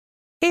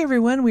Hey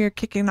everyone, we are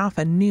kicking off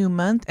a new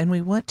month and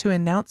we want to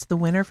announce the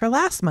winner for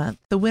last month.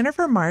 The winner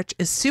for March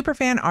is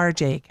Superfan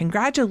RJ.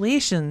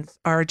 Congratulations,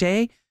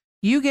 RJ.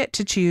 You get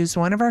to choose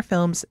one of our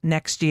films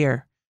next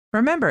year.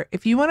 Remember,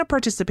 if you want to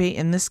participate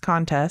in this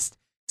contest,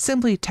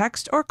 simply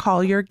text or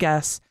call your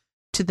guess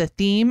to the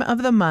theme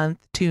of the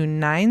month to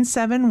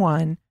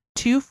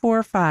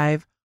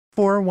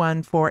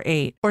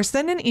 971-245-4148 or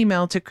send an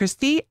email to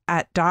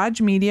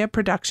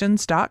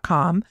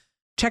Christy@dodgemediaproductions.com.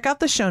 Check out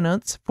the show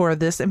notes for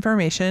this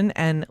information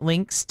and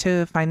links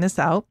to find this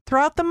out.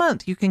 Throughout the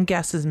month, you can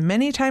guess as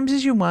many times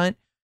as you want,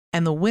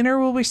 and the winner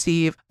will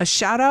receive a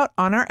shout out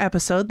on our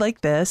episode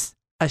like this,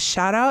 a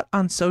shout out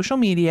on social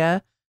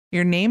media,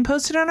 your name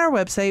posted on our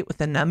website with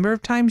the number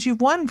of times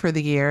you've won for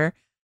the year,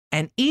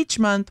 and each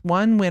month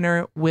one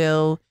winner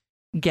will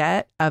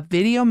get a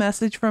video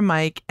message from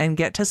Mike and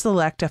get to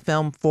select a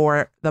film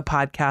for the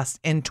podcast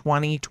in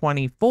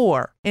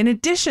 2024. In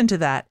addition to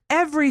that,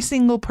 every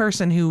single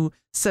person who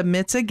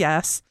submits a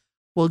guess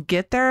will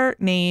get their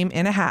name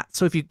in a hat.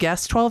 So if you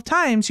guess 12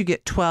 times, you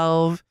get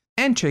 12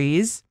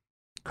 entries,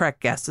 correct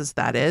guesses,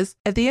 that is.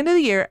 At the end of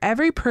the year,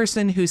 every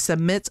person who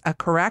submits a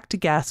correct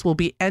guess will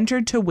be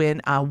entered to win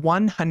a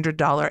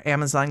 $100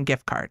 Amazon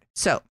gift card.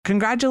 So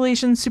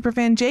congratulations,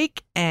 Superfan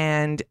Jake,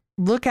 and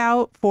look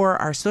out for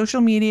our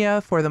social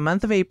media for the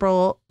month of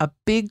April. A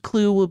big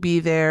clue will be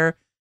there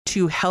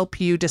to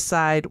help you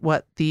decide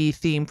what the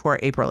theme for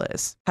April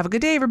is. Have a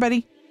good day,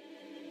 everybody.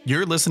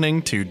 You're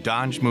listening to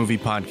Dodge Movie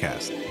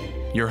Podcast.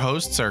 Your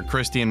hosts are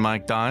Christy and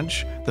Mike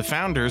Dodge, the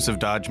founders of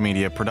Dodge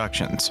Media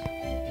Productions.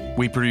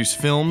 We produce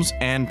films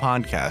and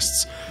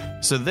podcasts,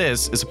 so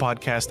this is a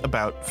podcast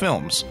about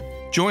films.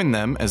 Join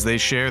them as they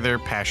share their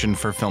passion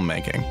for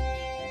filmmaking.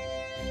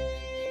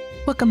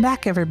 Welcome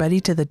back, everybody,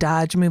 to the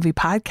Dodge Movie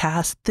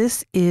Podcast.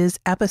 This is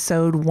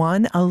episode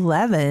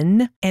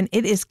 111, and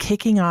it is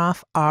kicking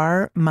off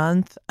our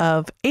month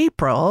of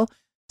April.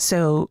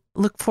 So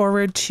look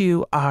forward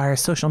to our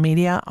social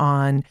media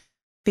on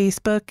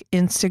Facebook,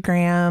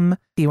 Instagram.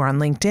 We're on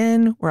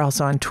LinkedIn. We're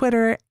also on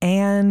Twitter.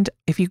 And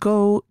if you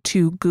go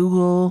to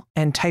Google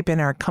and type in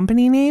our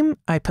company name,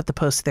 I put the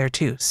post there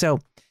too. So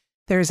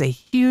there's a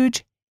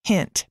huge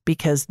hint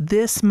because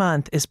this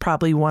month is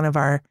probably one of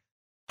our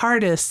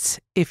hardest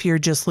if you're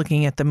just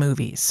looking at the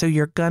movies. So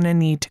you're going to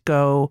need to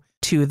go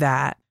to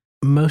that.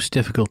 Most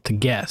difficult to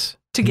guess.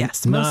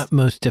 Not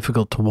most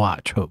difficult to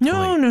watch, hopefully.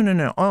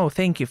 No. Oh,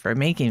 thank you for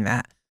making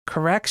that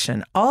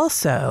correction.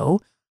 Also,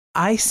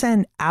 I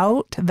send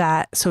out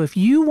that. So if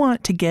you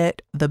want to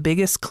get the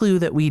biggest clue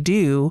that we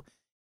do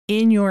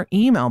in your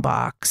email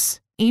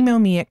box, email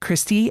me at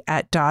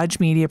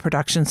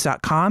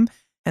Christy@dodgemediaproductions.com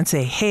and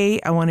say,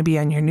 hey, I want to be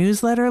on your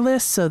newsletter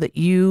list so that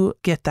you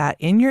get that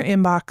in your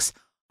inbox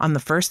on the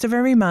first of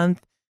every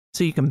month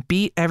so you can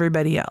beat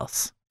everybody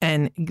else.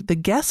 And the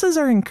guesses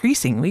are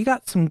increasing. We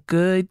got some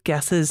good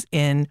guesses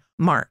in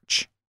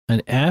March.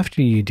 And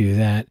after you do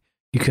that,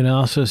 you can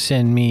also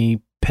send me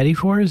petty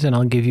fours and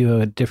I'll give you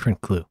a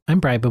different clue.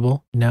 I'm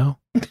bribable. No.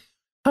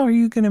 How are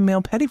you going to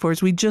mail petty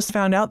fours? We just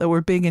found out that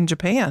we're big in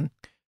Japan.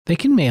 They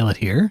can mail it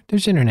here.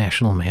 There's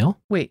international mail.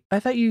 Wait,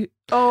 I thought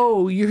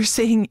you're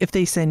saying if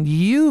they send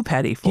you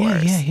petty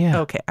fours.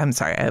 Yeah. Okay, I'm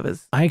sorry.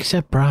 I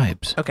accept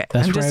bribes. Okay,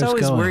 That's I'm just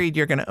always going. worried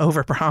you're going to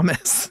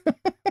overpromise.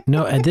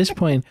 No, at this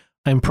point,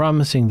 I'm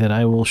promising that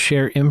I will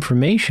share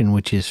information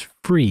which is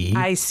free.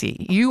 I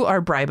see. You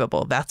are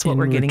bribable. That's what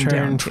we're getting down to.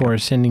 In return for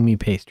sending me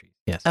pastries.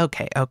 Yes.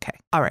 Okay. All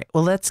right.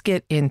 Well, let's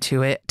get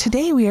into it.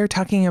 Today we are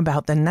talking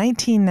about the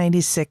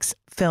 1996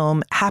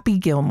 film Happy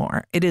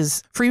Gilmore. It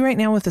is free right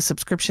now with a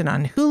subscription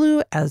on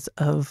Hulu as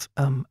of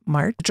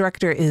March. The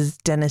director is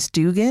Dennis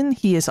Dugan.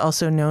 He is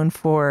also known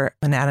for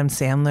an Adam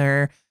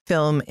Sandler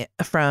film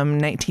from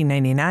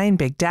 1999,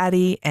 Big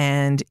Daddy,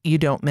 and You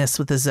Don't Miss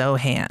with the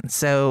Zohan,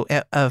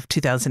 of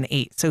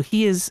 2008. So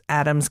he is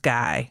Adam's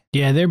guy.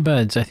 Yeah, they're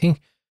buds. I think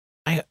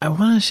I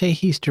want to say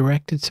he's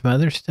directed some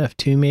other stuff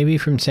too, maybe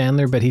from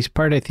Sandler, but he's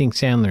part, I think,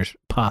 Sandler's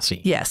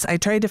posse. Yes, I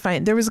tried to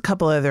find, there was a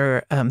couple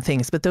other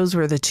things, but those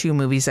were the two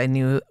movies I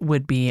knew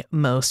would be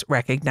most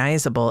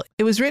recognizable.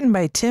 It was written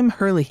by Tim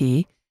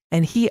Herlihy,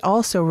 and he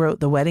also wrote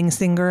The Wedding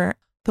Singer,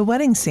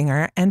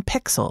 and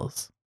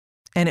Pixels.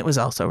 And it was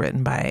also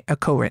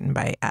co-written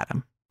by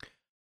Adam.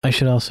 I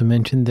should also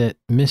mention that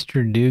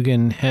Mr.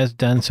 Dugan has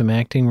done some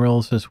acting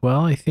roles as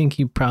well. I think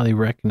you probably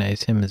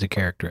recognize him as a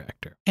character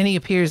actor. And he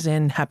appears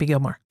in Happy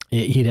Gilmore.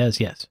 He does,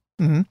 yes.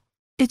 Mm-hmm.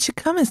 It should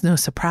come as no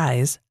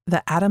surprise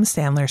that Adam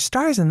Sandler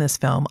stars in this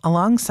film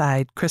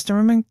alongside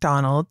Christopher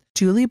McDonald,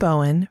 Julie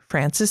Bowen,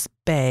 Frances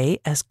Bay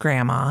as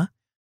Grandma,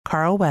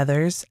 Carl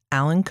Weathers,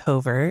 Alan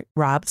Covert,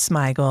 Rob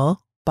Smigel,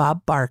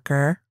 Bob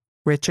Barker,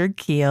 Richard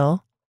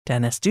Kiel,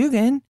 Dennis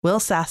Dugan, Will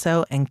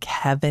Sasso, and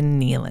Kevin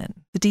Nealon.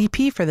 The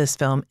DP for this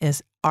film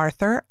is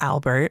Arthur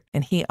Albert,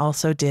 and he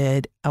also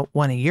did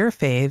one of your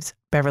faves,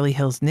 Beverly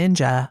Hills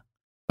Ninja.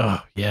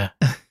 Oh, yeah.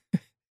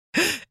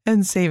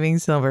 And Saving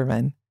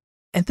Silverman.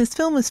 And this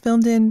film was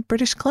filmed in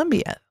British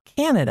Columbia,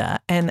 Canada.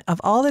 And of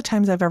all the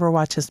times I've ever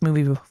watched this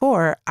movie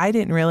before, I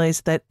didn't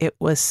realize that it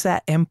was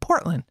set in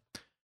Portland.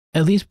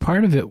 At least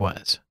part of it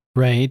was.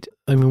 Right.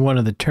 I mean, one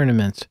of the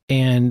tournaments.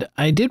 And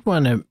I did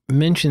want to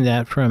mention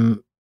that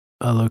from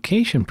a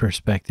location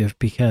perspective,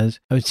 because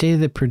I would say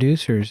the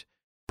producers,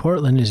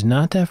 Portland is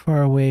not that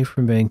far away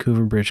from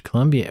Vancouver, British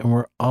Columbia, and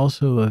we're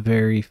also a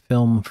very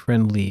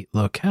film-friendly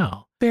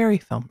locale. Very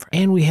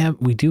film-friendly. And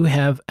we do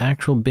have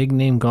actual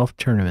big-name golf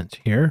tournaments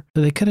here,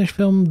 so they could have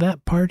filmed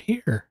that part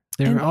here.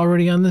 They're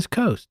already on this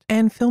coast.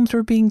 And films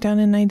were being done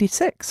in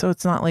 96, so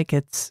it's not like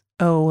it's,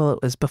 oh, well, it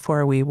was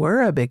before we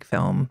were a big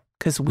film,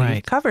 because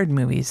we covered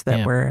movies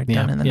that were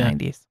done in the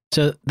 90s.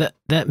 So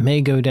that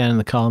may go down in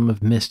the column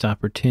of missed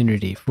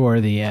opportunity for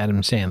the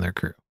Adam Sandler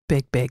crew.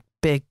 Big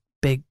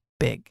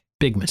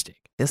Mistake.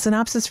 The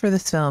synopsis for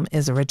this film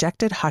is a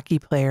rejected hockey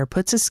player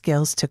puts his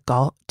skills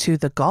to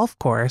the golf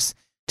course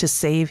to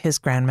save his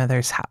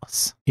grandmother's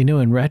house. You know,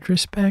 in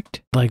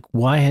retrospect, like,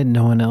 why had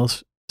no one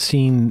else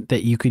seen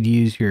that you could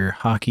use your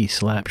hockey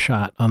slap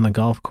shot on the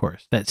golf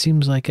course? That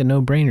seems like a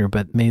no-brainer,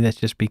 but maybe that's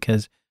just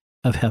because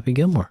of Happy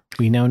Gilmore.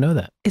 We now know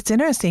that. It's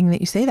interesting that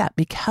you say that,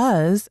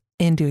 because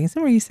in doing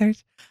some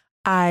research,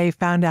 I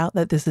found out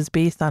that this is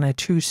based on a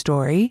true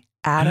story.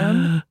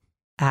 Adam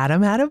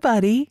had a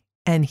buddy,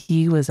 and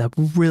he was a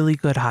really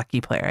good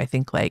hockey player. I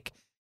think, like,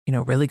 you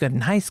know, really good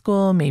in high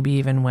school, maybe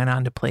even went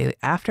on to play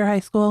after high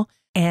school.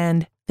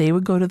 And they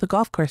would go to the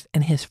golf course,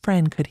 and his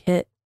friend could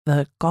hit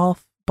the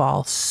golf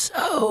ball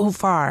so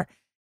far.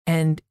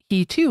 And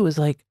he too was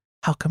like,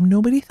 how come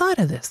nobody thought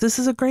of this? This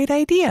is a great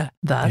idea.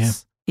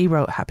 Thus, he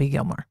wrote Happy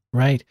Gilmore.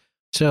 Right.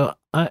 So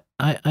I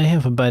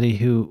have a buddy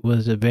who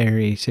was a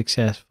very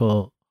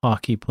successful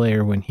hockey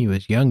player when he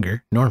was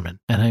younger, Norman.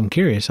 And I'm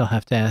curious, I'll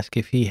have to ask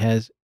if he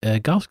has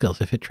golf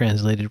skills, if it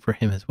translated for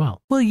him as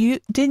well. Well,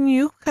 didn't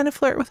you kind of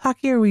flirt with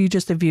hockey, or were you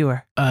just a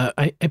viewer?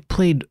 I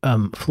played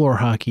floor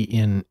hockey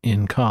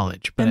in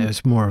college, but I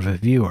was more of a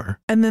viewer.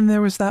 And then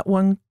there was that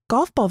one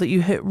golf ball that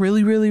you hit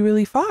really, really,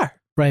 really far.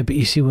 Right, but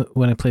you see,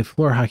 when I played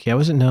floor hockey, I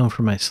wasn't known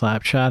for my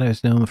slap shot. I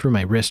was known for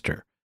my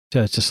wrister.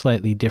 So it's a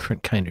slightly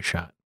different kind of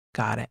shot.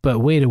 Got it. But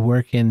way to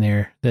work in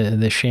there,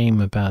 the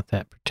shame about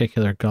that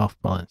particular golf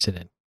ball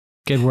incident.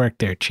 Good work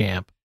there,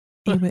 champ.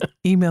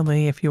 Email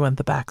me if you want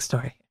the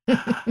backstory.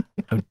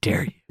 How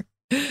dare you?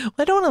 Well,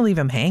 I don't want to leave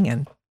him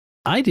hanging.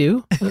 I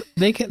do.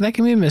 That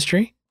can be a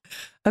mystery.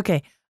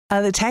 Okay.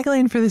 The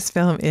tagline for this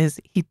film is,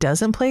 he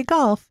doesn't play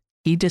golf,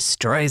 he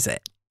destroys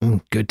it.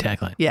 Good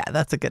tagline. Yeah,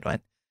 that's a good one.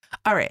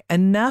 All right.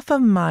 Enough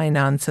of my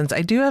nonsense.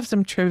 I do have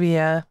some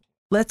trivia.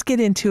 Let's get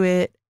into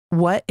it.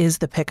 What is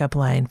the pickup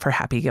line for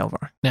Happy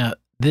Gilmore? Now,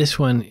 this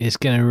one is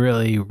going to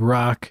really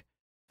rock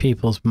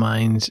people's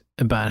minds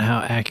about how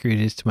accurate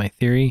it is to my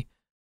theory.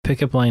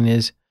 Pickup line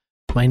is,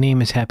 my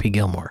name is Happy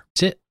Gilmore.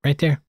 That's it, right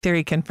there.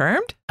 Theory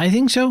confirmed? I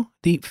think so.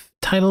 The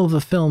title of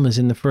the film is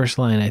in the first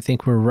line. I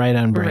think we're right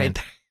on brand.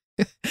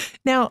 Right.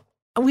 Now,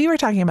 we were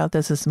talking about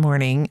this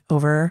morning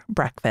over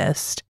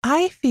breakfast.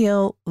 I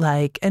feel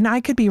like, and I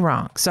could be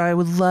wrong, so I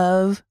would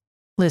love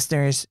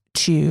listeners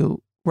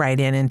to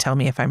write in and tell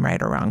me if I'm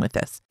right or wrong with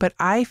this. But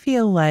I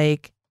feel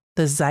like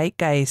the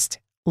zeitgeist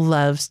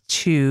loves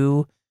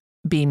to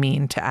be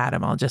mean to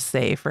Adam. I'll just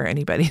say, for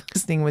anybody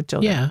listening with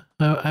children. Yeah,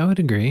 I would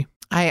agree.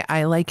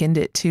 I likened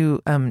it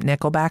to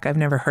Nickelback. I've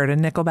never heard a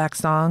Nickelback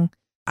song.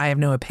 I have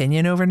no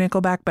opinion over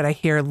Nickelback, but I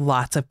hear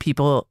lots of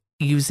people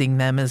using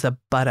them as a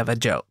butt of a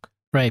joke.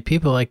 Right.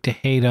 People like to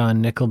hate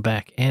on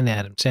Nickelback and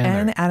Adam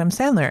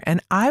Sandler.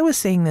 And I was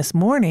saying this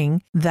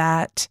morning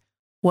that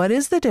what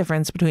is the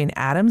difference between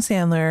Adam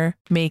Sandler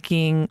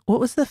making, what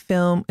was the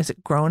film? Is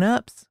it Grown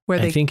Ups?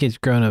 I think it's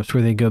Grown Ups,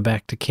 where they go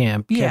back to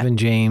camp. Yeah. Kevin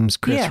James,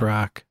 Chris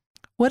Rock.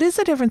 What is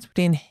the difference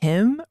between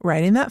him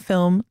writing that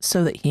film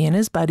so that he and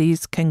his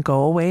buddies can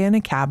go away in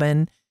a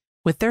cabin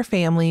with their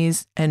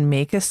families and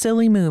make a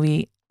silly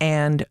movie,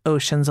 and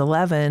Ocean's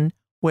 11,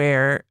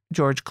 where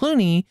George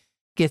Clooney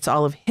gets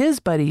all of his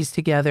buddies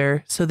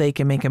together so they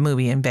can make a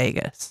movie in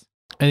Vegas?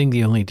 I think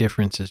the only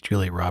difference is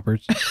Julia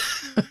Roberts.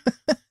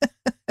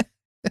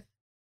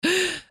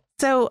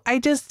 So I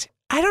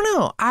don't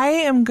know. I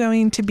am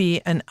going to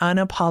be an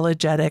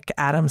unapologetic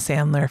Adam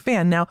Sandler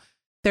fan. Now,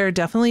 there are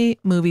definitely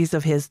movies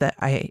of his that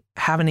I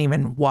haven't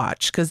even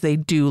watched because they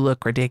do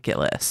look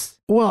ridiculous.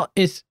 Well,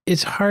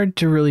 it's hard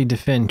to really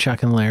defend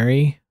Chuck and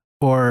Larry.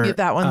 Or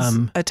that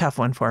one's a tough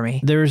one for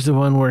me. There's the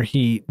one where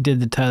he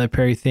did the Tyler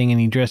Perry thing and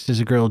he dressed as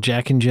a girl,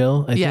 Jack and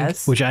Jill, I think,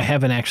 which I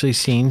haven't actually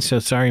seen. So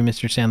sorry,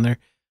 Mr. Sandler.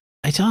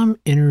 I saw him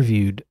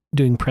interviewed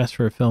doing press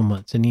for a film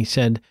once, and he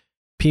said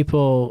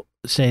people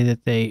say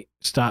that they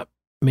stop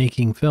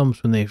making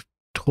films when they've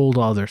told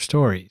all their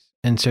stories.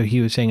 And so he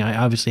was saying, I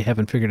obviously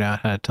haven't figured out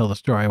how to tell the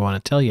story I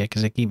want to tell yet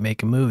because I keep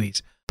making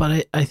movies.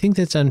 But I think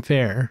that's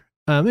unfair.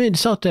 It's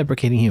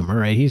self-deprecating humor,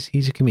 right?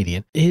 He's a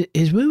comedian.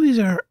 His movies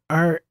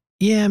are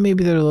yeah,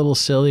 maybe they're a little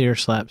silly or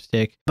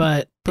slapstick,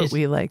 but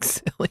we like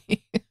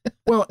silly.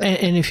 Well,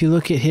 and if you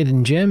look at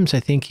Hidden Gems, I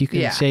think you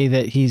can say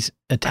that he's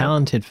a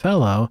talented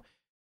fellow.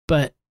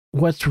 But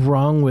what's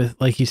wrong with,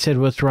 like you said,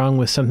 what's wrong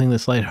with something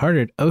that's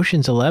lighthearted?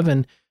 Ocean's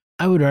 11,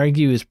 I would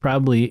argue, is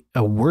probably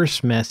a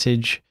worse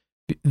message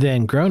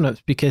than Grown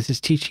Ups because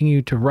it's teaching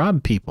you to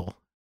rob people,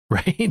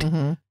 right?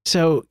 Mm-hmm.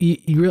 So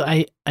you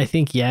really, I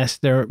think, yes,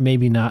 they're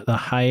maybe not the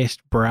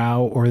highest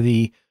brow or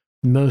the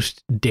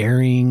most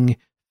daring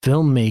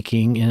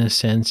filmmaking in a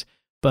sense,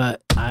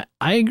 but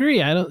I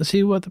agree. I don't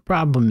see what the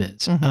problem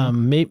is.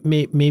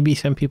 Mm-hmm. Maybe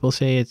some people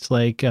say it's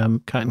like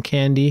cotton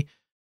candy,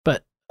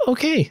 but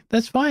okay,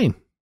 that's fine.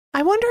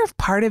 I wonder if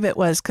part of it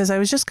was because I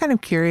was just kind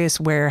of curious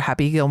where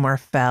Happy Gilmore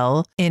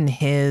fell in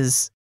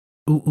his.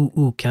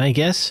 Ooh, can I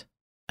guess?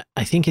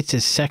 I think it's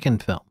his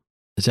second film.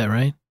 Is that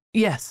right?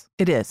 Yes,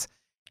 it is.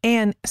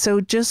 And so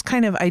just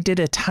kind of, I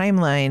did a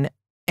timeline,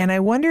 and I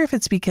wonder if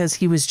it's because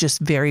he was just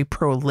very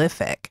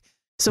prolific.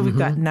 So we've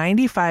got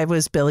 95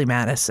 was Billy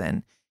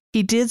Madison.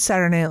 He did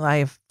Saturday Night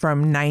Live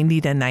from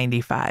 90 to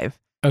 95.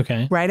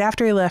 Okay. Right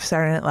after he left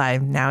Saturday Night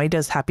Live, now he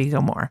does Happy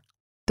Gilmore.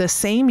 The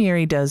same year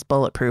he does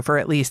Bulletproof, or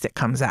at least it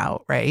comes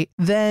out, right?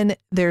 Then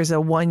there's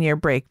a 1 year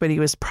break, but he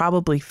was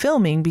probably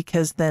filming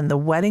because then The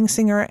Wedding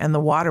Singer and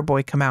The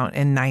Waterboy come out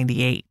in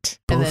 98.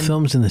 Both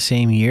films in the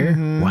same year?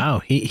 Mm-hmm. Wow,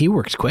 he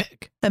works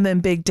quick. And then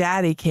Big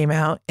Daddy came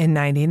out in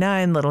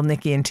 99, Little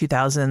Nicky in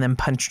 2000, and then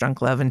Punch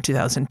Drunk Love in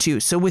 2002.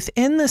 So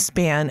within the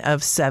span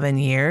of 7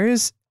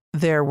 years,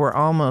 there were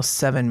almost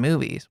 7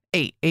 movies,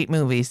 eight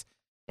movies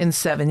in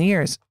 7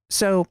 years.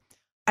 So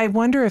I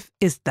wonder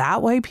is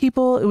that why it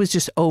was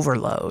just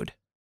overload?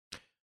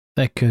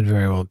 That could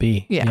very well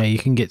be. Yeah, you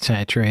can get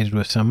saturated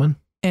with someone.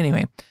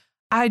 Anyway,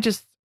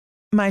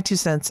 my 2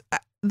 cents,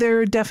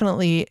 they're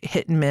definitely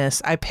hit and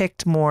miss. I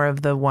picked more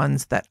of the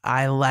ones that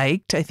I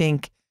liked. I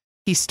think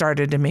he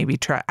started to maybe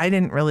try. I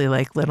didn't really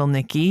like Little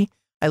Nicky.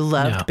 I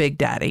loved Big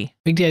Daddy.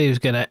 Big Daddy was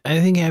good. I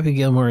think Happy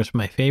Gilmore is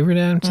my favorite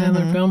Adam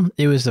Sandler film.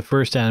 It was the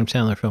first Adam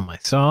Sandler film I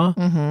saw.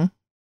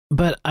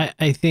 But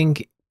I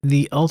think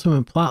the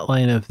ultimate plot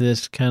line of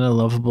this kind of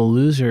lovable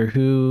loser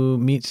who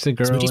meets the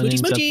girl and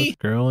ends up with the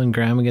girl and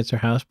grandma gets her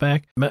house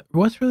back. But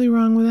what's really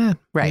wrong with that?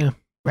 Right. Yeah.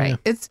 Right.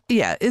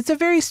 Yeah. It's a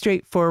very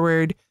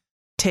straightforward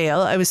tale.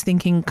 I was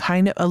thinking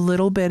kind of a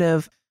little bit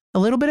of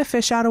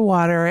fish out of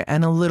water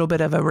and a little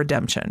bit of a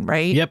redemption,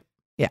 right? Yep.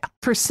 Yeah.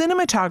 For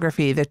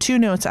cinematography, the 2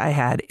 notes I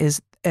had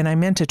is, and I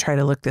meant to try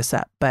to look this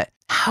up, but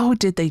how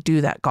did they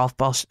do that golf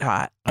ball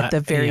shot at the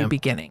very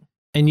beginning?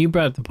 And you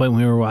brought up the point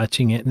when we were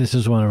watching it, and this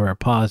is one of our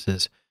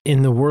pauses.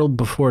 In the world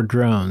before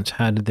drones,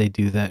 how did they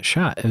do that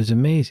shot? It was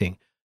amazing.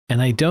 And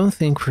I don't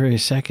think for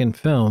his second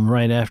film,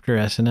 right after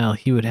SNL,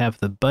 he would have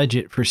the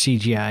budget for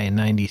CGI in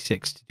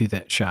 96 to do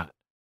that shot.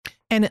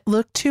 And it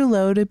looked too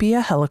low to be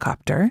a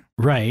helicopter.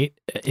 Right.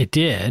 It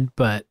did,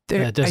 but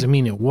that doesn't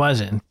mean it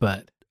wasn't,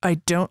 but...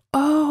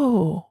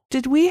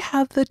 did we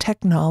have the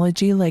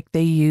technology like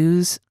they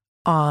use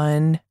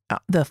on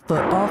the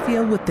football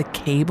field with the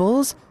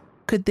cables?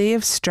 Could they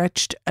have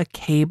stretched a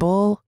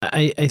cable?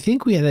 I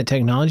think we had that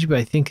technology, but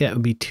I think that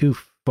would be too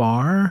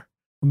far,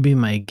 would be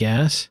my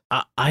guess.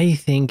 I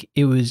think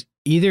it was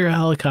either a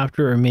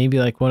helicopter or maybe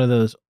like one of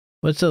those,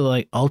 what's the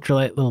like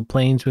ultralight little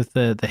planes with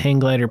the hang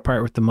glider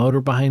part with the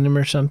motor behind them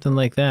or something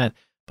like that.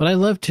 But I'd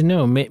love to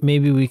know.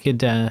 Maybe we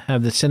could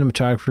have the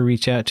cinematographer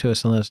reach out to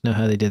us and let us know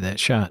how they did that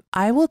shot.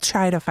 I will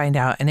try to find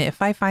out. And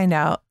if I find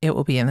out, it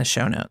will be in the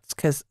show notes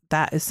because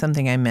that is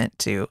something I meant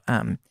to.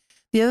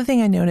 The other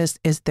thing I noticed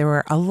is there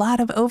were a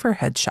lot of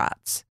overhead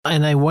shots.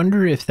 And I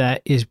wonder if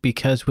that is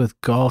because with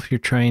golf, you're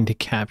trying to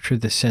capture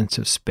the sense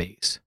of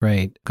space,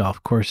 right?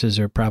 Golf courses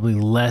are probably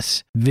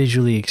less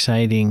visually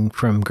exciting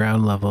from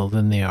ground level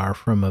than they are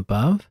from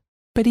above.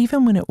 But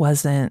even when it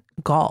wasn't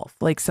golf,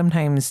 like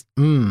sometimes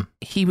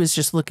he was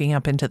just looking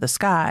up into the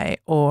sky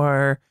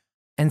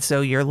and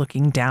so you're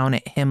looking down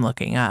at him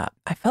looking up.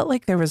 I felt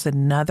like there was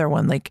another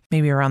one, like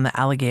maybe around the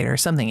alligator or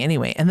something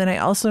anyway. And then I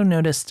also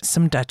noticed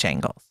some Dutch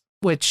angles,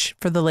 which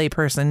for the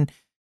layperson,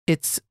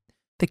 it's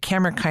the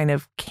camera kind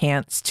of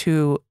cants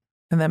to,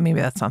 and then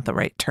maybe that's not the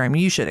right term.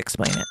 You should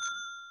explain it.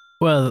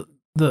 Well,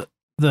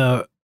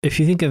 if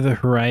you think of the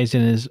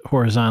horizon as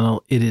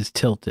horizontal, it is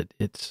tilted.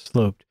 It's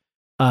sloped.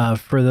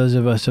 For those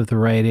of us of the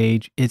right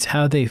age, it's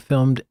how they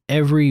filmed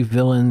every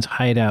villain's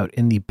hideout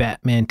in the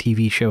Batman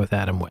TV show with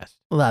Adam West.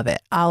 Love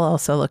it. I'll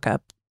also look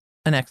up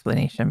an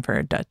explanation for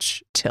a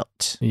Dutch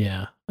tilt.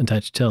 Yeah, a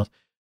Dutch tilt.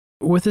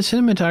 With the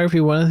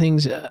cinematography, one of the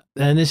things,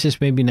 and this is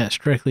maybe not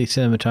strictly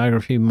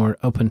cinematography, more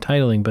open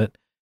titling, but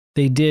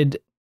they did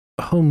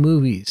home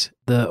movies.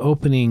 The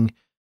opening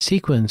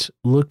sequence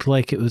looked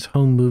like it was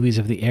home movies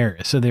of the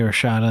era. So they were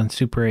shot on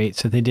Super 8.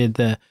 So they did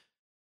the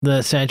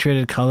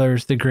saturated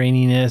colors, the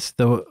graininess,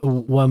 the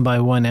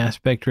 1:1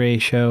 aspect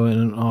ratio,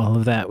 and all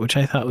of that, which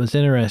I thought was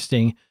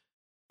interesting.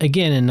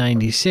 Again, in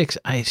 96,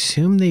 I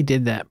assume they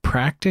did that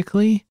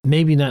practically,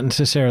 maybe not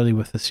necessarily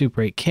with the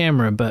Super 8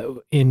 camera, but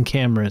in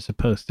camera as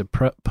opposed to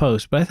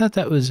post. But I thought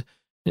that was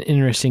an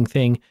interesting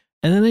thing.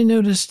 And then I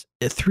noticed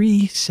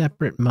 3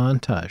 separate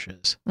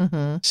montages.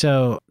 Mm-hmm.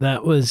 So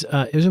that was,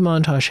 it was a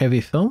montage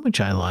heavy film,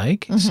 which I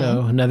like. Mm-hmm.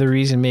 So another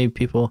reason maybe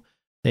people...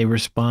 they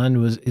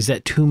respond is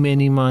that too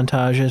many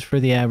montages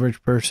for the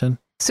average person?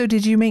 So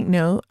did you make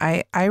note?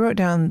 I wrote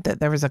down that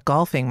there was a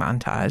golfing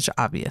montage,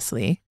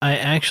 obviously. I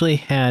actually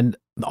had,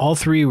 all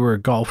 3 were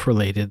golf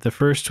related. The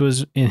first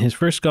was in his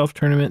first golf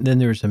tournament. Then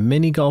there was a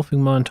mini golfing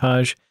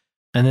montage.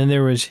 And then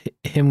there was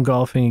him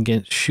golfing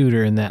against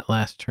Shooter in that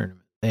last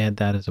tournament. They had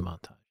that as a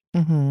montage.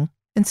 Mm-hmm.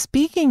 And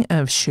speaking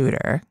of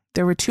Shooter,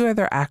 there were 2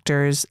 other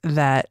actors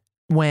that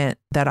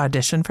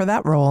auditioned for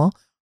that role.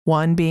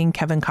 One being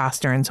Kevin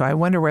Costner. And so I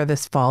wonder where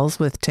this falls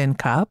with Tin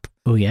Cup.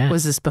 Oh, yeah.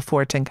 Was this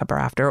before Tin Cup or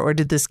after? Or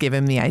did this give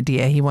him the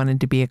idea he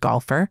wanted to be a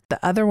golfer?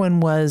 The other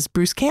one was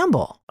Bruce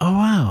Campbell. Oh,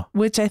 wow.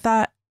 Which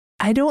I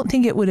don't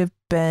think it would have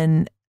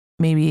been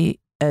maybe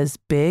as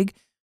big.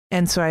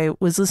 And so I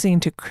was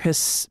listening to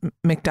Chris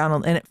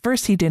McDonald. And at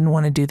first he didn't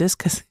want to do this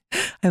because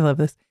I love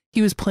this.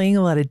 He was playing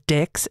a lot of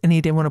dicks and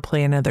he didn't want to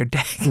play another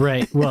dick.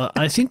 Right. Well,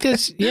 I think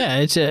it's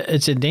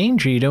a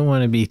danger. You don't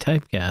want to be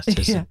typecast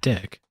as a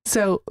dick.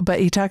 So, but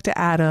he talked to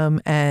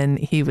Adam and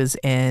he was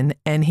in,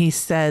 and he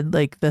said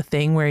like the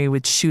thing where he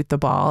would shoot the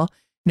ball.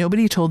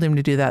 Nobody told him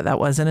to do that. That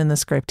wasn't in the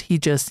script. He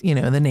just,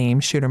 the name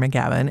Shooter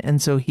McGavin.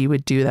 And so he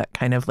would do that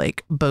kind of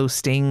like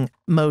boasting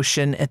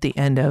motion at the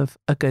end of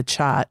a good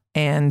shot.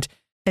 And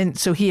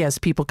so he has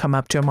people come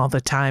up to him all the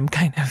time,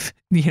 kind of,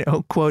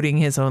 quoting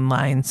his own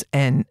lines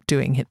and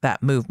doing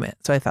that movement.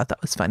 So I thought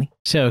that was funny.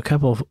 So a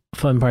couple of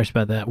fun parts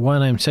about that.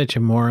 One, I'm such a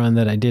moron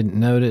that I didn't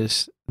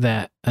notice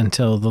that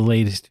until the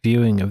latest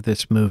viewing of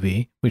this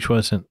movie, which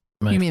wasn't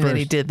my You mean first. That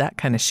he did that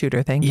kind of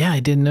shooter thing? Yeah, I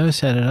didn't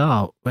notice that at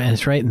all. And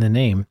it's right in the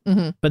name.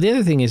 Mm-hmm. But the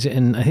other thing is,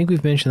 and I think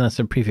we've mentioned that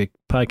some previous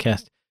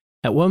podcast,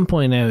 at one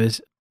point I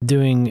was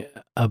doing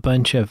a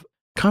bunch of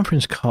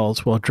conference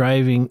calls while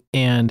driving,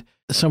 and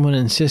someone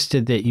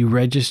insisted that you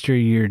register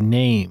your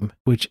name,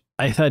 which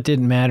I thought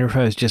didn't matter if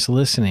I was just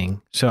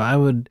listening. So I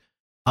would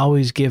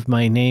always give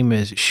my name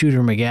as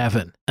Shooter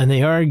McGavin. And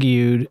they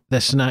argued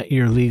that's not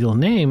your legal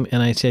name.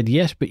 And I said,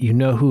 yes, but you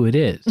know who it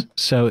is.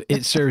 So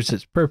it serves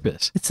its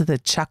purpose. It's the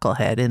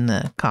chucklehead in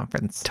the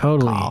conference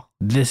Totally. call.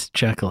 This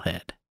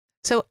chucklehead.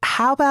 So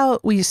how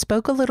about we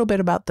spoke a little bit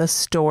about the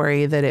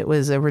story, that it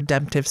was a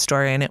redemptive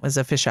story and it was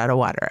a fish out of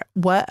water.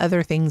 What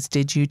other things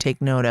did you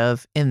take note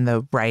of in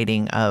the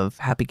writing of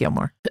Happy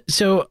Gilmore?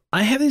 So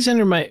I have these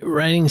under my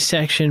writing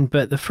section,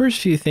 but the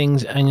first few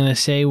things I'm going to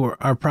say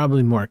are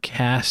probably more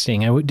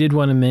casting. I did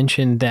want to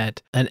mention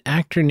that an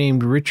actor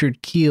named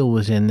Richard Keel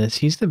was in this.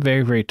 He's the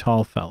very, very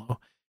tall fellow.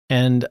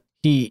 And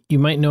you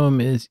might know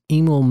him as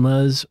Emil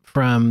Muzz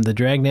from the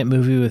Dragnet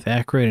movie with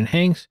Aykroyd and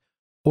Hanks,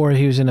 or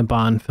he was in a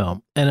Bond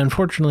film. And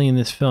unfortunately in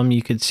this film,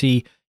 you could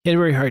see he had a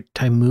very hard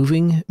time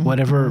moving,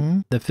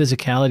 whatever the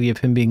physicality of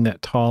him being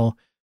that tall.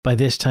 By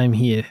this time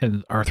he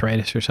had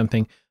arthritis or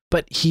something,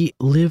 but he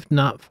lived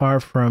not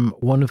far from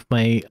one of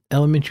my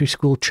elementary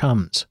school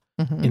chums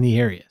in the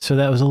area. So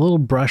that was a little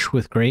brush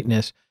with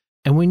greatness.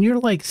 And when you're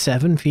like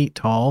 7 feet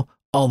tall,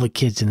 all the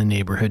kids in the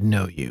neighborhood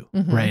know you,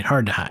 right?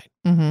 Hard to hide.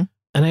 And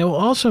I will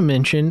also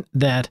mention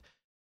that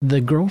the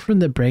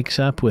girlfriend that breaks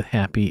up with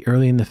Happy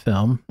early in the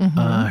film,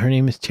 her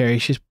name is Terry.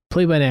 She's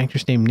played by an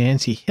actress named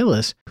Nancy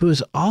Hillis, who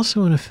is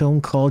also in a film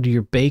called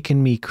You're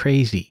Baking Me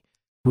Crazy,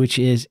 which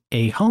is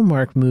a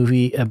Hallmark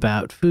movie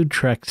about food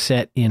trucks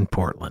set in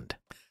Portland.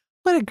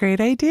 What a great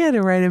idea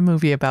to write a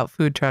movie about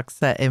food trucks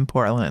set in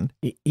Portland.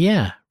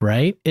 Yeah,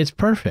 right? It's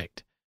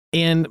perfect.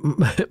 And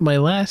my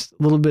last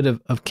little bit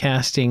of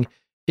casting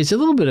is a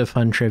little bit of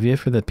fun trivia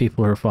for the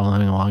people who are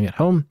following along at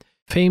home.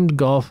 Famed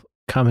golf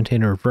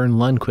commentator Vern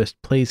Lundquist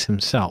plays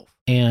himself.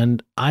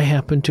 And I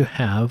happen to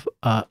have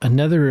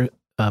another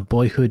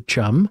boyhood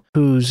chum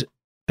whose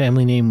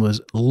family name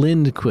was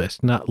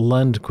Lindquist, not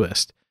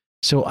Lundquist.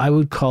 So I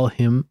would call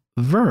him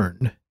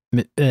Vern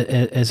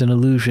as an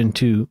allusion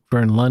to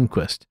Vern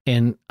Lundquist.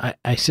 And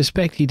I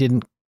suspect he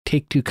didn't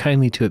take too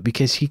kindly to it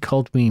because he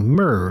called me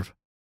Merv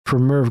for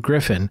Merv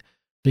Griffin,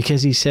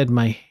 because he said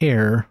my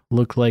hair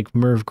looked like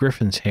Merv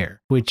Griffin's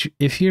hair, which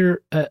if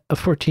you're a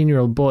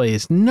 14-year-old boy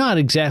is not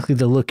exactly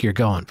the look you're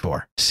going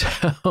for.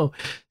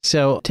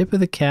 So tip of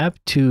the cap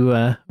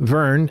to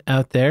Vern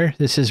out there.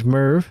 This is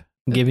Merv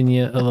giving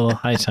you a little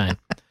high sign.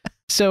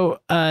 So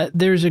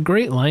there's a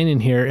great line in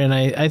here, and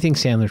I think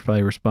Sandler's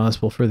probably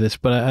responsible for this,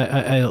 but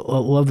I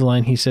love the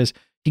line. He says,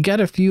 "You got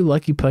a few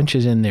lucky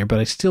punches in there, but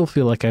I still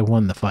feel like I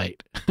won the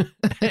fight."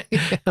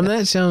 And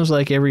that sounds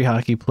like every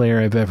hockey player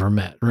I've ever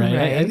met, right?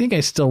 I think I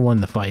still won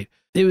the fight.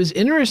 It was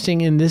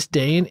interesting in this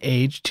day and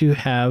age to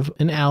have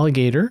an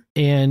alligator.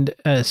 And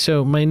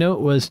so my note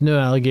was no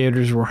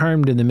alligators were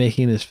harmed in the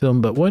making of this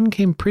film, but one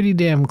came pretty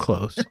damn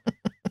close.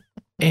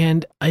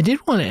 And I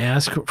did want to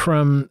ask,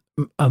 from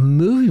a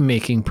movie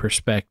making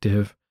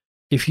perspective,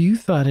 if you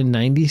thought in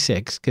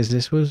 96, because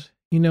this was,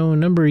 a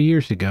number of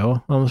years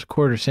ago, almost a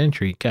quarter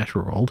century, gosh,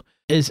 we're old,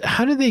 is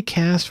how did they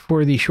cast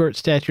for the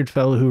short-statured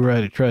fellow who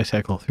rode a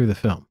tricycle through the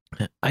film?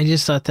 I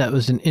just thought that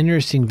was an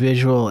interesting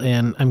visual,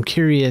 and I'm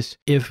curious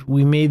if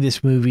we made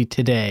this movie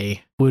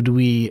today, would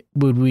we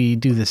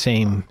do the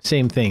same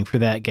thing for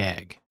that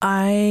gag?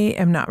 I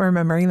am not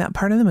remembering that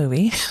part of the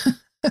movie.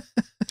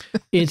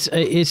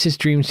 It's his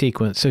dream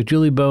sequence. So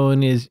Julie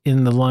Bowen is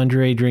in the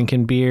lingerie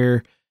drinking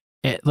beer,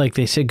 like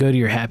they said, go to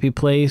your happy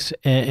place,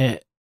 and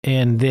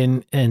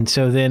then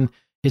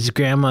his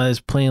grandma is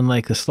playing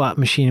like the slot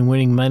machine and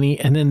winning money.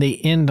 And then they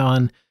end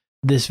on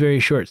this very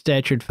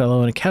short-statured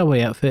fellow in a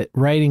cowboy outfit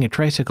riding a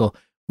tricycle,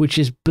 which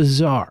is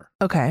bizarre.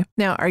 Okay.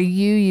 Now, are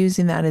you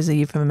using that as a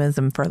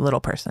euphemism for a little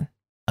person?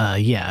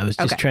 Yeah, I was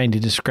just trying to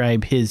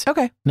describe his,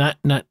 not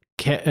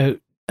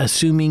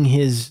assuming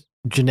his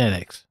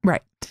genetics.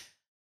 Right.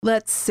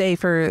 Let's say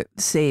for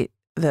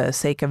the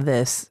sake of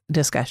this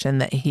discussion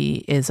that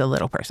he is a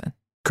little person.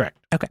 Correct.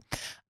 Okay.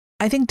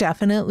 I think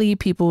definitely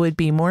people would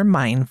be more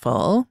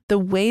mindful. The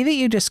way that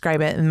you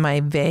describe it in my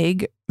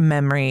vague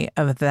memory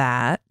of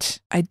that,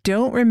 I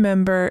don't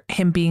remember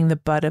him being the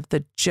butt of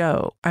the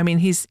joke. I mean,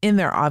 he's in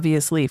there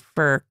obviously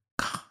for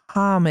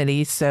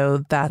comedy,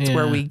 so that's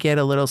where we get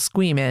a little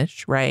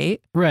squeamish,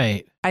 right?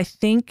 Right. I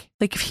think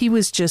like if he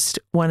was just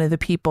one of the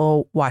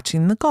people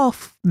watching the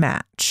golf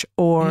match,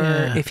 or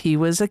if he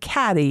was a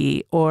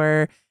caddy,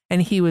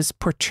 and he was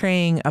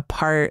portraying a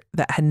part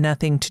that had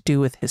nothing to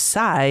do with his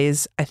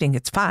size, I think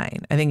it's fine.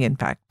 I think, in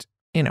fact,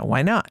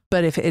 why not?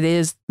 But if it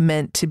is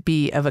meant to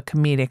be of a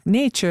comedic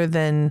nature,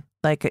 then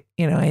like,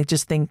 I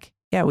just think,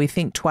 we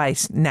think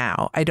twice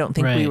now. I don't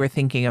think we were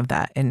thinking of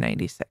that in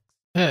 96.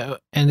 And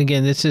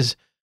again, this is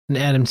an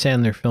Adam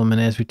Sandler film.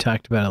 And as we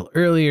talked about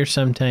earlier,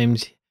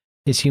 sometimes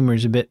his humor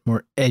is a bit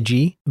more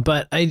edgy.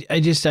 But I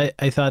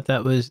thought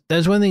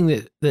that's one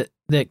thing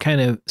that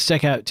kind of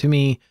stuck out to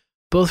me,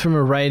 both from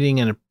a writing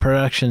and a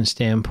production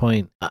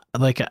standpoint.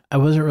 Like, I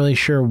wasn't really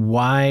sure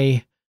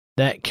why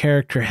that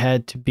character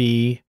had to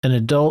be an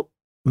adult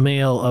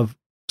male of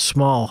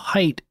small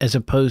height as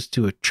opposed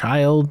to a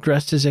child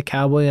dressed as a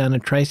cowboy on a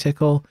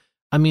tricycle.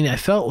 I mean, I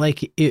felt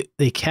like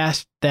they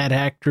cast that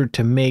actor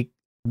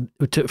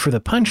for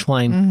the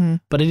punchline,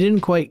 but I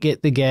didn't quite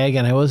get the gag,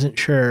 and I wasn't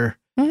sure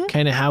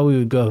kind of how we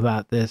would go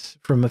about this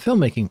from a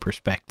filmmaking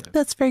perspective.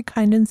 That's very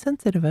kind and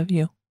sensitive of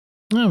you.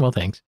 Oh, well,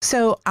 thanks.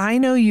 So I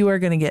know you are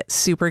going to get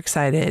super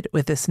excited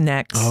with this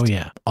next. Oh,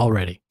 yeah.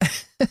 Already.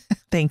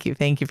 Thank you.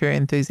 Thank you for your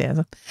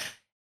enthusiasm.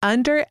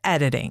 Under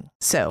editing.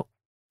 So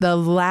the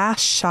last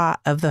shot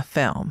of the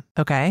film.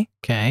 Okay.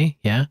 Okay.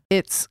 Yeah.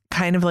 It's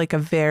kind of like a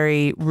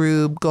very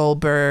Rube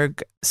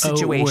Goldberg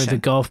situation. Where the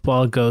golf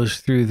ball goes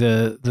through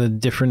the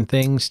different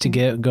things to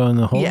go in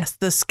the hole. Yes.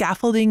 The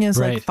scaffolding is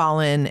like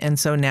fallen. And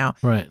so now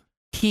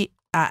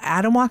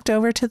Adam walked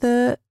over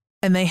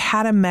and they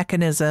had a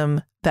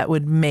mechanism that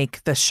would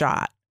make the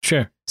shot.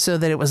 Sure. So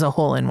that it was a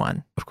hole in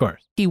one. Of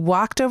course. He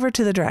walked over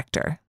to the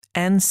director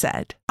and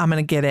said, I'm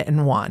going to get it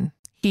in one.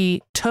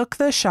 He took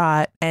the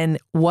shot, and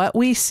what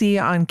we see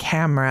on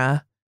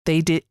camera,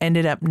 they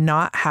ended up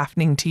not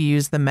having to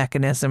use the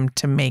mechanism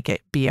to make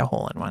it be a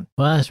hole in one.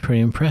 Well, that's pretty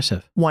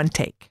impressive. One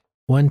take.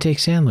 One take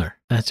Sandler.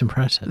 That's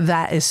impressive.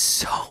 That is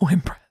so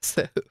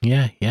impressive.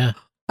 Yeah, yeah.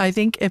 I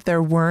think if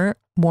there weren't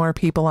more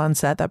people on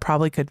set that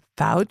probably could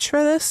vouch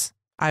for this,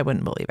 I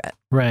wouldn't believe it.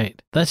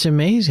 Right. That's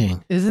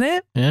amazing. Isn't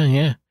it? Yeah,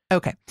 yeah.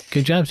 Okay.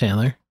 Good job,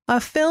 Sandler. A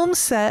film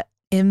set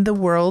in the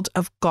world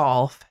of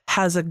golf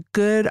has a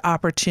good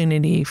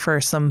opportunity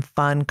for some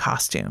fun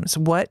costumes.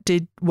 What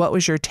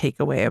was your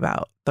takeaway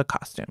about the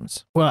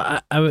costumes? Well,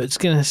 I was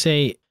going to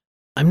say,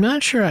 I'm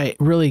not sure I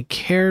really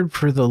cared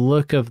for the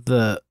look of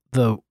the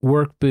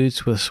work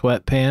boots with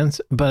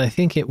sweatpants, but I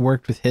think it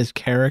worked with his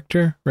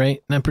character,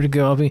 right? Not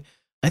particularly.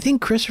 I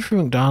think Christopher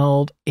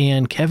McDonald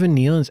and Kevin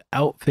Nealon's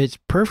outfits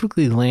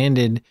perfectly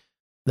landed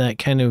that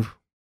kind of,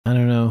 I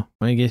don't know,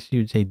 I guess you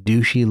would say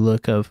douchey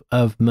look of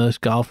most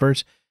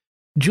golfers.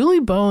 Julie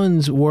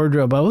Bowen's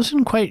wardrobe, I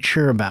wasn't quite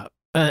sure about.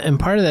 And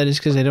part of that is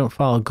because I don't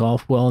follow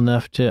golf well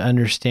enough to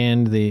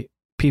understand the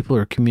people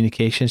who are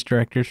communications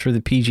directors for the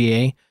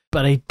PGA.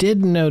 But I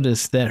did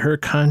notice that her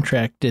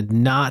contract did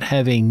not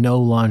have a no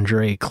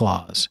lingerie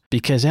clause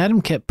because Adam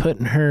kept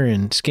putting her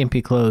in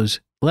skimpy clothes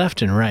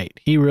left and right.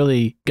 He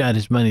really got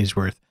his money's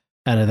worth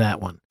out of that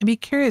one. I'd be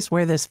curious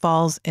where this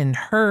falls in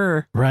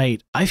her.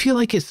 Right. I feel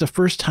like it's the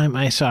first time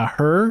I saw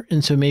her.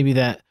 And so maybe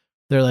that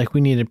they're like,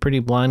 we need a pretty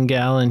blonde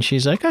gal. And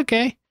she's like,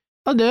 okay,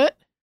 I'll do it.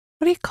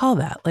 What do you call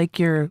that? Like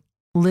your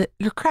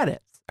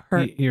credits?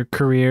 Your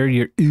career,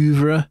 your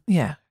oeuvre.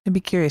 Yeah. I'd be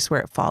curious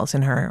where it falls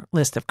in her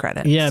list of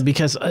credits. Yeah,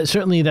 because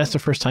certainly that's the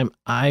first time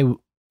I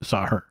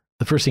saw her.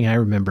 The first thing I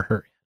remember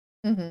her.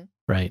 Mm-hmm.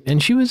 Right.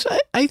 And she was,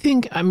 I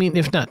think, I mean,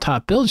 if not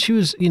top billed, she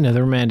was, the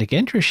romantic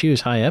interest. She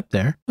was high up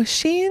there. Was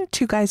she in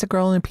Two Guys, a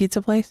Girl, in a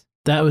Pizza Place?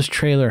 That was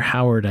Traylor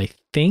Howard, I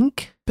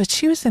think. But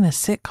she was in a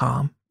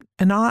sitcom,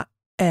 and not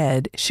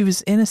Ed. She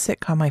was in a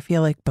sitcom, I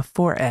feel like,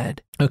 before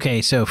Ed.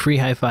 Okay, so free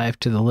high five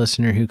to the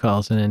listener who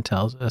calls in and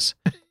tells us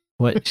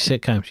what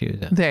sitcom she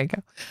was in. There you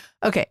go.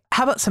 Okay,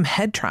 how about some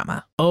head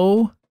trauma?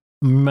 Oh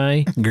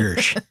my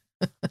gosh.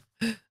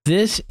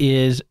 This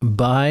is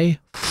by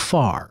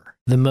far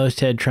the most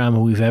head trauma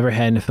we've ever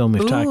had in a film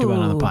we've talked about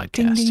on the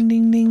podcast. Ding,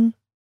 ding, ding,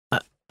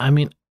 ding. I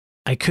mean,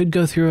 I could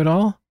go through it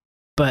all,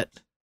 but...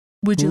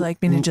 Would you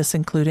like me to just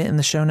include it in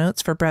the show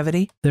notes for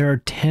brevity? There are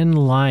 10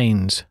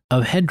 lines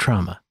of head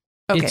trauma.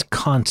 Okay. It's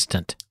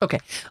constant. Okay.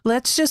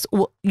 Let's just...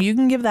 you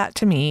can give that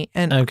to me,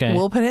 and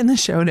we'll put it in the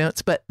show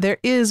notes, but there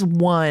is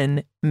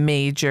one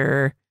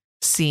major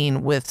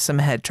scene with some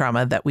head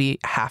trauma that we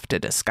have to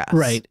discuss.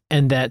 Right.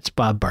 And that's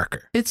Bob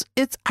Barker.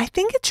 I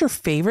think it's your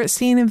favorite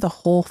scene of the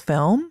whole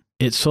film.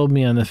 It sold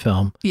me on the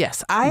film.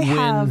 Yes, I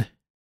have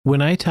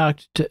when I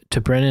talked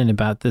to Brennan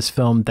about this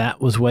film,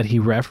 that was what he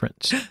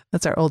referenced.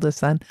 That's our oldest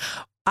son.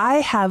 I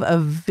have a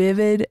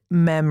vivid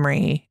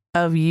memory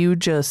of you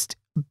just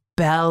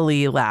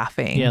belly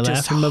laughing. Yeah,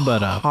 just laughing my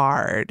butt off.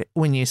 Hard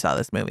when you saw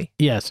this movie.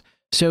 Yes.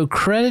 So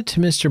credit to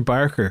Mr.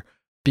 Barker,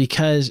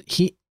 because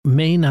he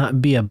may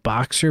not be a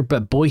boxer,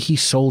 but boy, he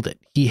sold it.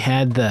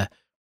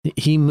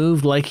 He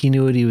moved like he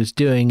knew what he was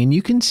doing. And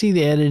you can see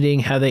the editing,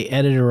 how they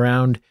edit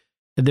around.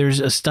 There's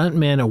a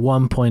stuntman at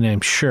one point,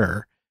 I'm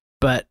sure,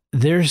 but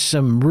there's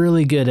some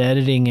really good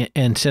editing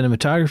and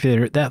cinematography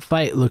there. That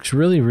fight looks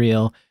really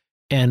real.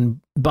 And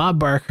Bob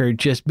Barker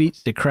just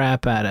beats the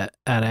crap out of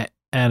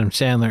Adam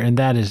Sandler. And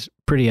that is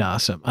pretty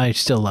awesome. I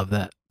still love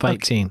that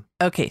fight scene.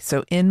 Okay.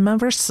 So in my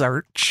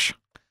research.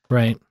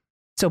 Right.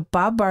 So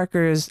Bob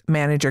Barker's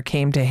manager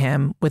came to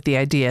him with the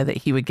idea that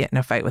he would get in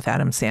a fight with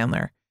Adam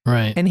Sandler.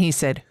 Right. And he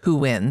said, who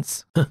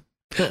wins?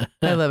 I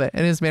love it.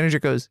 And his manager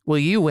goes, well,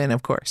 you win,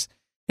 of course.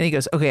 And he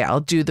goes, okay, I'll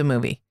do the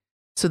movie.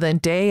 So then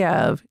day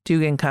of,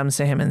 Dugan comes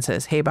to him and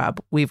says, hey, Bob,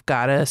 we've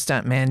got a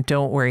stuntman.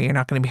 Don't worry, you're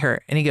not going to be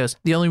hurt. And he goes,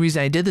 the only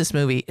reason I did this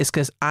movie is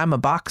because I'm a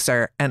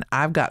boxer and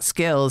I've got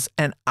skills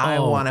and I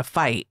want to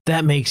fight.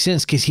 That makes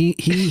sense because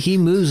he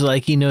moves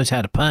like he knows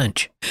how to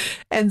punch.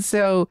 And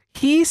so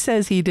he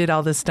says he did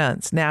all the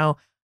stunts. Now,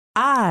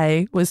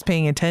 I was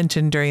paying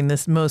attention during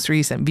this most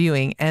recent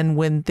viewing, and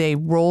when they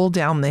roll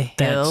down the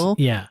hill,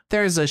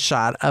 there's a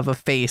shot of a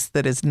face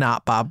that is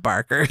not Bob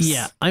Barker's.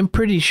 Yeah, I'm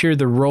pretty sure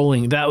the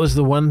rolling, that was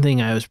the one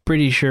thing I was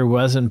pretty sure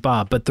wasn't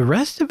Bob, but the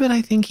rest of it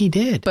I think he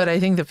did. But I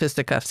think the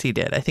fisticuffs he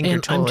did. I think you're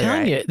totally right.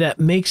 I'm telling you, that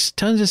makes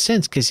tons of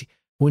sense because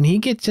when he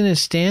gets in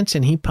his stance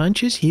and he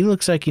punches, he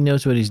looks like he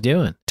knows what he's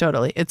doing.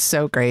 Totally. It's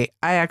so great.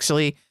 I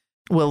actually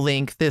will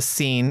link this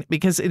scene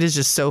because it is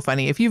just so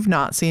funny. If you've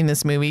not seen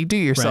this movie, do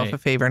yourself a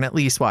favor and at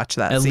least watch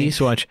that scene. At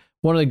least watch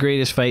one of the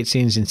greatest fight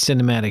scenes in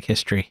cinematic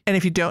history. And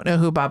if you don't know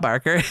who Bob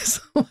Barker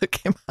is, look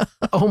him up.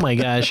 Oh my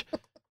gosh.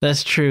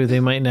 That's true.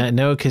 They might not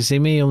know because they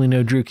may only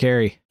know Drew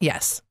Carey.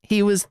 Yes.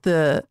 He was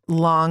the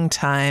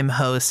longtime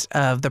host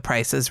of The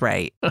Price is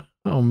Right.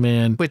 Oh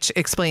man. Which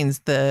explains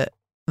the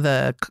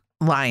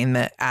line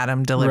that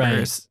Adam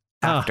delivers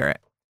after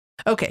it.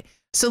 Okay.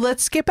 So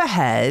let's skip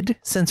ahead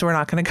since we're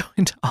not going to go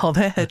into all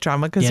the head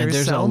trauma because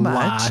there's so much.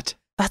 Lot.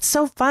 That's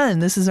so fun.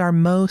 This is our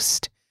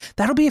most,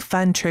 that'll be a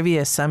fun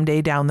trivia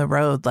someday down the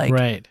road.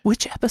 Like,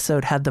 which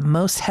episode had the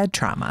most head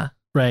trauma?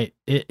 Right.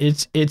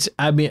 It's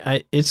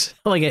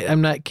like,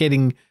 I'm not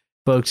kidding,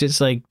 folks. It's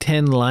like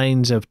 10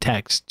 lines of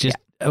text just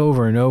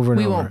over and over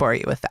and over. We won't bore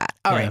you with that.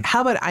 All right.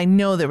 How about, I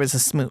know there was a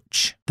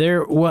smooch.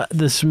 The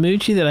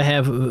smoochie that I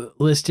have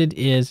listed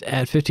is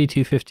at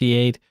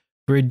 52:58.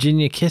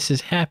 Virginia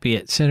kisses Happy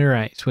at center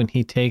ice when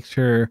he takes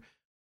her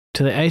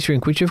to the ice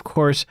rink, which of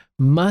course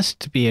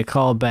must be a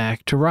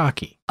callback to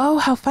Rocky. Oh,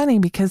 how funny,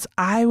 because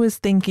I was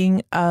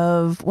thinking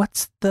of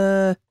what's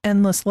the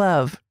Endless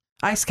Love?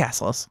 Ice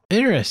Castles.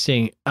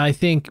 Interesting. I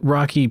think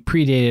Rocky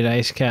predated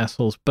Ice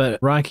Castles, but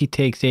Rocky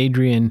takes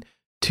Adrian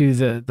to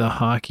the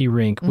hockey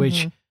rink,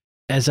 which,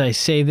 as I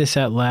say this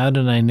out loud,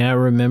 and I now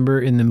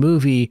remember in the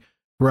movie,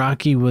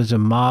 Rocky was a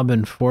mob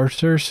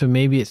enforcer, so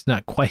maybe it's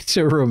not quite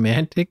so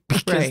romantic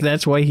because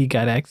that's why he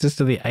got access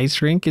to the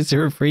ice rink, is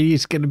they're afraid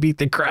he's going to beat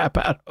the crap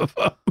out of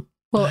him.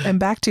 Well, and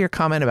back to your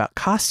comment about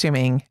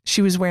costuming,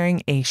 she was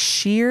wearing a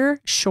sheer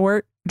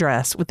short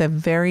dress with a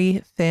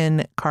very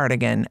thin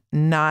cardigan,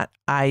 not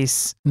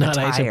ice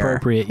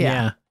appropriate.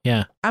 Yeah.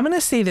 I'm going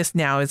to say this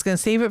now. It's going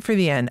to save it for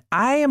the end.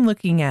 I am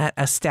looking at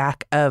a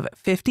stack of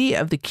 50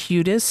 of the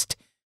cutest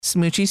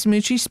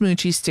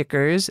smoochy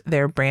stickers.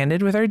 They're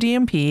branded with our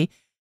DMP.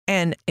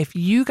 And if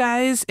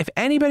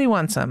anybody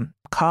wants them,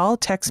 call,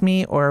 text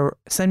me, or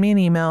send me an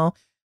email.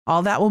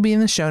 All that will be in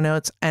the show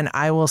notes, and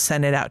I will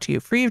send it out to you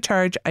free of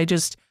charge. I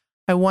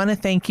want to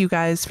thank you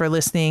guys for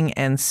listening.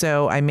 And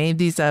so I made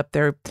these up.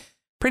 They're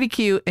pretty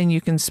cute, and you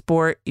can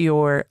sport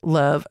your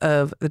love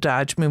of the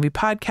Dodge Movie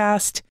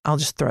Podcast. I'll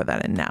just throw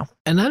that in now.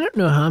 And I don't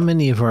know how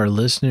many of our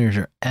listeners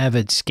are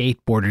avid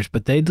skateboarders,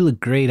 but they'd look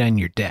great on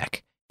your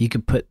deck. You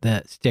could put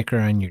that sticker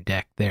on your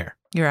deck there.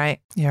 You're right.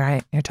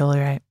 You're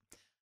totally right.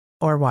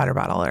 Or water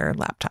bottle or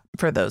laptop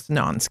for those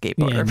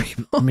non-skateboarder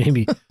people.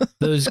 Maybe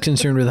those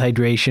concerned with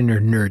hydration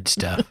or nerd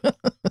stuff.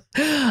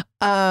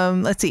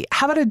 Let's see.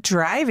 How about a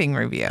driving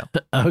review?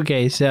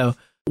 Okay, so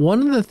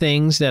one of the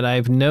things that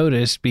I've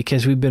noticed,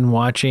 because we've been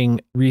watching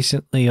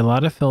recently a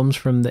lot of films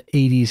from the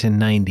 80s and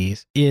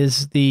 90s,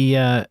 is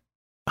the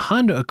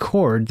Honda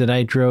Accord that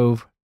I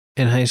drove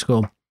in high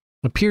school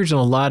appears in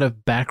a lot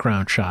of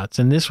background shots.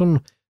 And this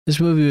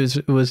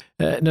movie was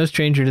no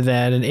stranger to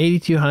that. An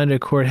 82 Honda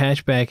Accord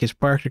hatchback is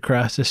parked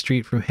across the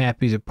street from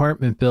Happy's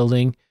apartment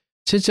building.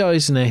 So it's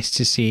always nice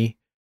to see,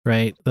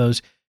 right?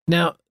 Those.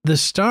 Now, the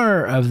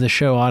star of the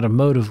show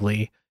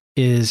automotively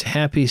is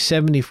Happy's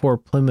 74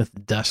 Plymouth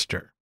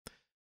Duster.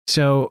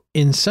 So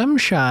in some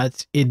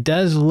shots, it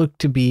does look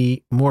to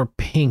be more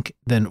pink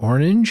than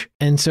orange.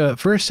 And so at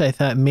first I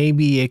thought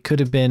maybe it could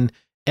have been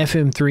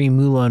FM3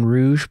 Moulin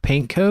Rouge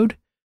paint code.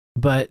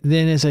 But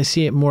then as I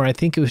see it more, I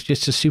think it was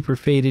just a super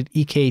faded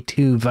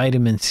EK2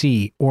 vitamin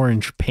C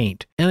orange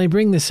paint. And I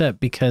bring this up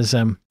because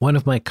one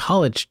of my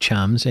college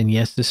chums, and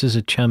yes, this is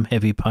a chum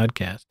heavy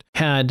podcast,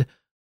 had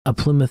a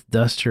Plymouth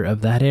Duster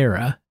of that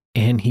era,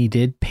 and he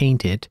did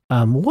paint it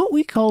what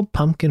we called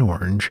pumpkin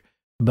orange,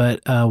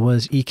 but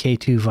was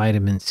EK2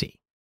 vitamin C.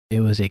 It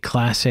was a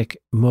classic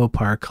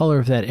Mopar color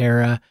of that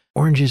era.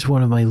 Orange is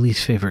one of my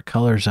least favorite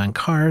colors on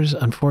cars,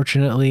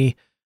 unfortunately.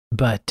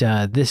 But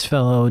this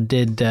fellow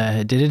did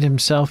it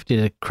himself,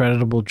 did a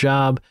creditable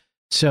job.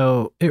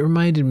 So it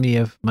reminded me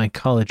of my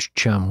college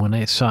chum when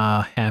I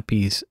saw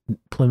Happy's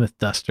Plymouth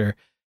Duster.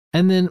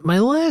 And then my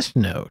last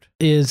note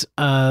is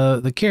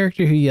the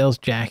character who yells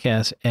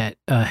jackass at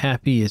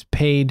Happy is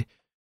paid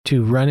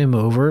to run him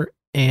over.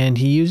 And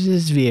he uses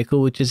his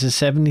vehicle, which is a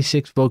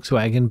 76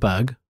 Volkswagen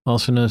Bug,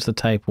 also known as the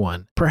Type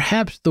 1.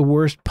 Perhaps the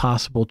worst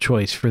possible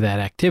choice for that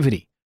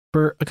activity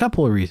for a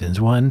couple of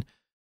reasons. One,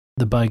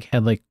 the Bug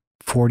had like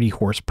 40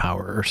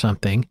 horsepower or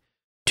something.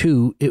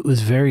 Two, it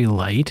was very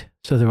light,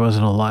 so there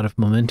wasn't a lot of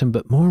momentum,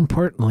 but more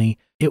importantly,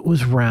 it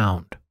was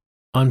round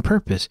on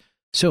purpose.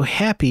 So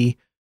Happy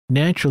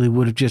naturally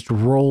would have just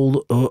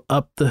rolled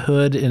up the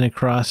hood and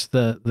across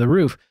the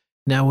roof.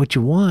 Now what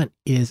you want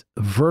is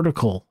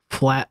vertical,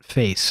 flat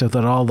face so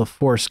that all the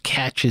force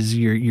catches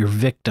your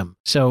victim.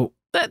 So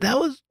that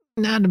was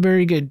not a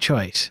very good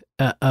choice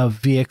of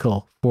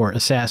vehicle for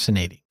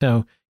assassinating.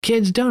 So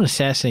kids, don't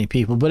assassinate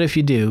people, but if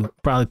you do,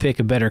 probably pick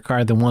a better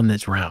car than one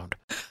that's round.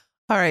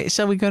 All right,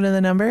 shall we go to the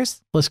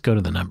numbers? Let's go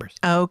to the numbers.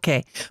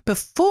 Okay.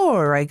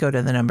 Before I go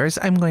to the numbers,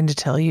 I'm going to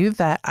tell you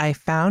that I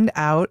found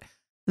out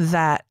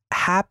that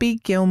Happy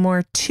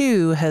Gilmore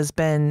 2 has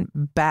been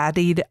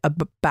battied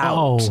about.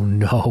 Oh,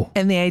 no.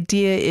 And the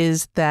idea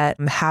is that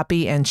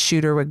Happy and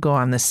Shooter would go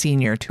on the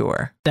senior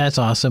tour. That's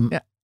awesome. Yeah.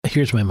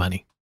 Here's my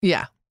money.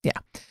 Yeah.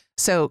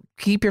 So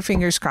keep your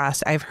fingers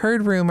crossed. I've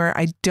heard rumor.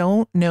 I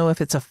don't know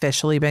if it's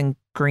officially been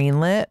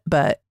greenlit,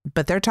 but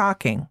they're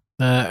talking.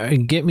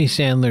 Get me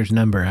Sandler's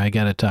number. I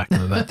got to talk to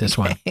him about this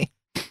one.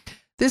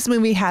 This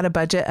movie had a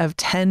budget of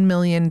 $10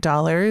 million.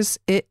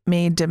 It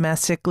made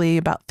domestically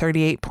about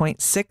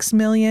 $38.6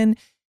 million.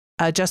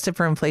 Adjusted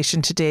for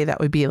inflation today,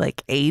 that would be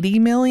like $80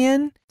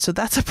 million. So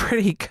that's a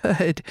pretty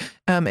good.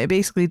 It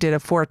basically did it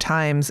 4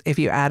 times if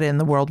you add in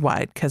the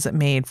worldwide, because it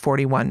made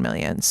 $41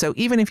 million. So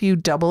even if you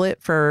double it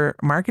for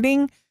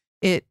marketing,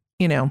 it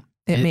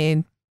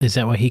made. Is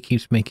that why he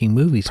keeps making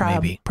movies?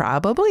 Maybe.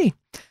 Probably.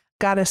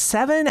 Got a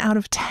 7 out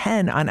of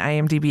 10 on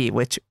IMDb,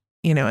 which,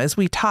 as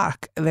we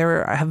talk,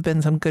 there have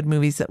been some good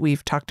movies that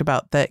we've talked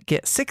about that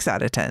get 6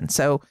 out of 10.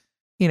 So,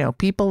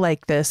 people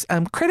like this.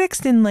 Critics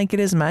didn't like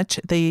it as much.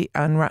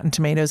 On Rotten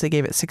Tomatoes, they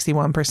gave it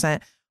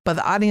 61%, but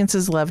the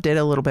audiences loved it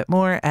a little bit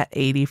more at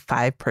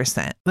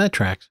 85%. That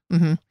tracks.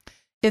 Mm-hmm.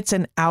 It's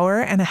an hour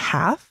and a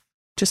half,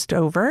 just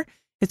over.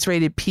 It's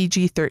rated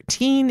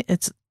PG-13.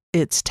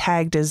 It's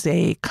tagged as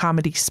a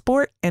comedy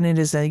sport, and it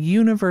is a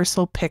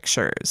Universal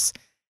Pictures.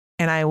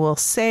 And I will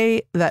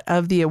say that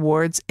of the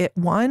awards it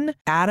won,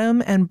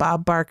 Adam and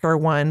Bob Barker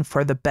won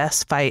for the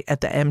best fight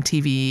at the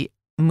MTV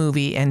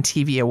Movie and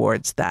TV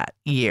Awards that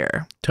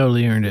year.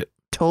 Totally earned it.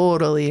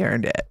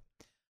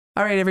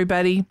 All right,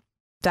 everybody.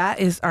 That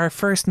is our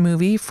first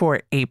movie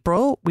for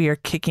April. We are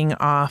kicking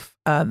off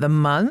the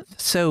month,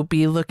 so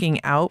be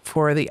looking out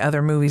for the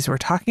other movies we're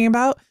talking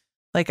about.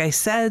 Like I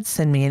said,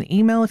 send me an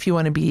email if you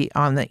want to be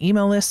on the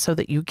email list so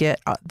that you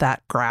get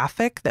that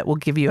graphic that will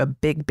give you a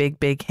big, big,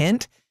 big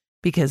hint,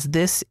 because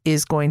this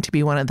is going to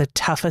be one of the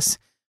toughest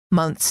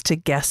months to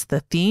guess the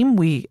theme.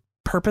 We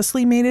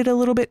purposely made it a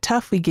little bit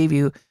tough. We gave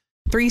you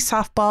 3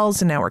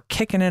 softballs, and now we're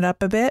kicking it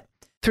up a bit.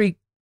 Three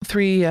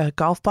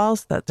golf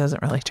balls. That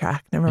doesn't really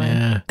track. Never mind.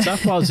 Yeah,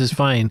 softballs is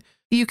fine.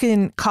 You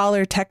can call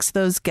or text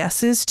those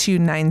guesses to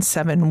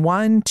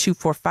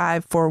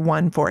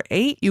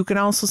 971-245-4148. You can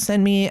also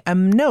send me a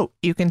note.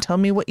 You can tell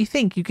me what you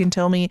think. You can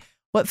tell me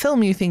what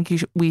film you think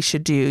we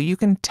should do. You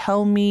can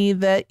tell me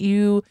that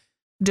you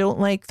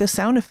don't like the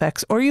sound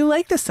effects or you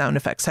like the sound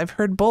effects. I've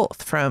heard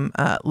both from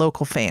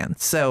local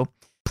fans. So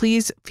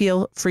please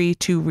feel free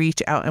to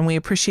reach out, and we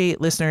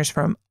appreciate listeners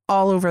from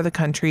all over the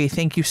country.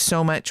 Thank you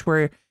so much.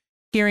 We're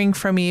hearing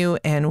from you,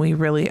 and we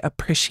really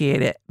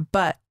appreciate it.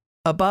 But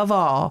above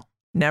all,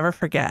 never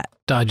forget,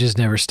 Dodges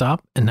never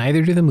stop, and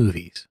neither do the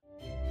movies.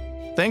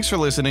 Thanks for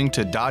listening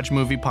to Dodge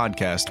Movie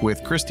Podcast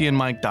with Christy and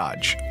Mike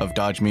Dodge of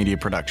Dodge Media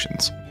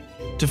Productions.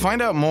 To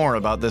find out more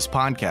about this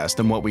podcast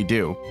and what we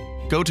do,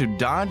 go to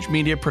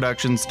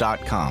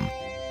dodgemediaproductions.com.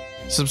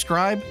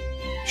 Subscribe,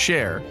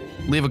 share,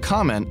 leave a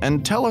comment,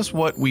 and tell us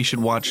what we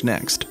should watch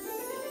next.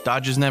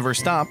 Dodges never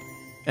stop,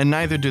 and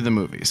neither do the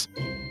movies.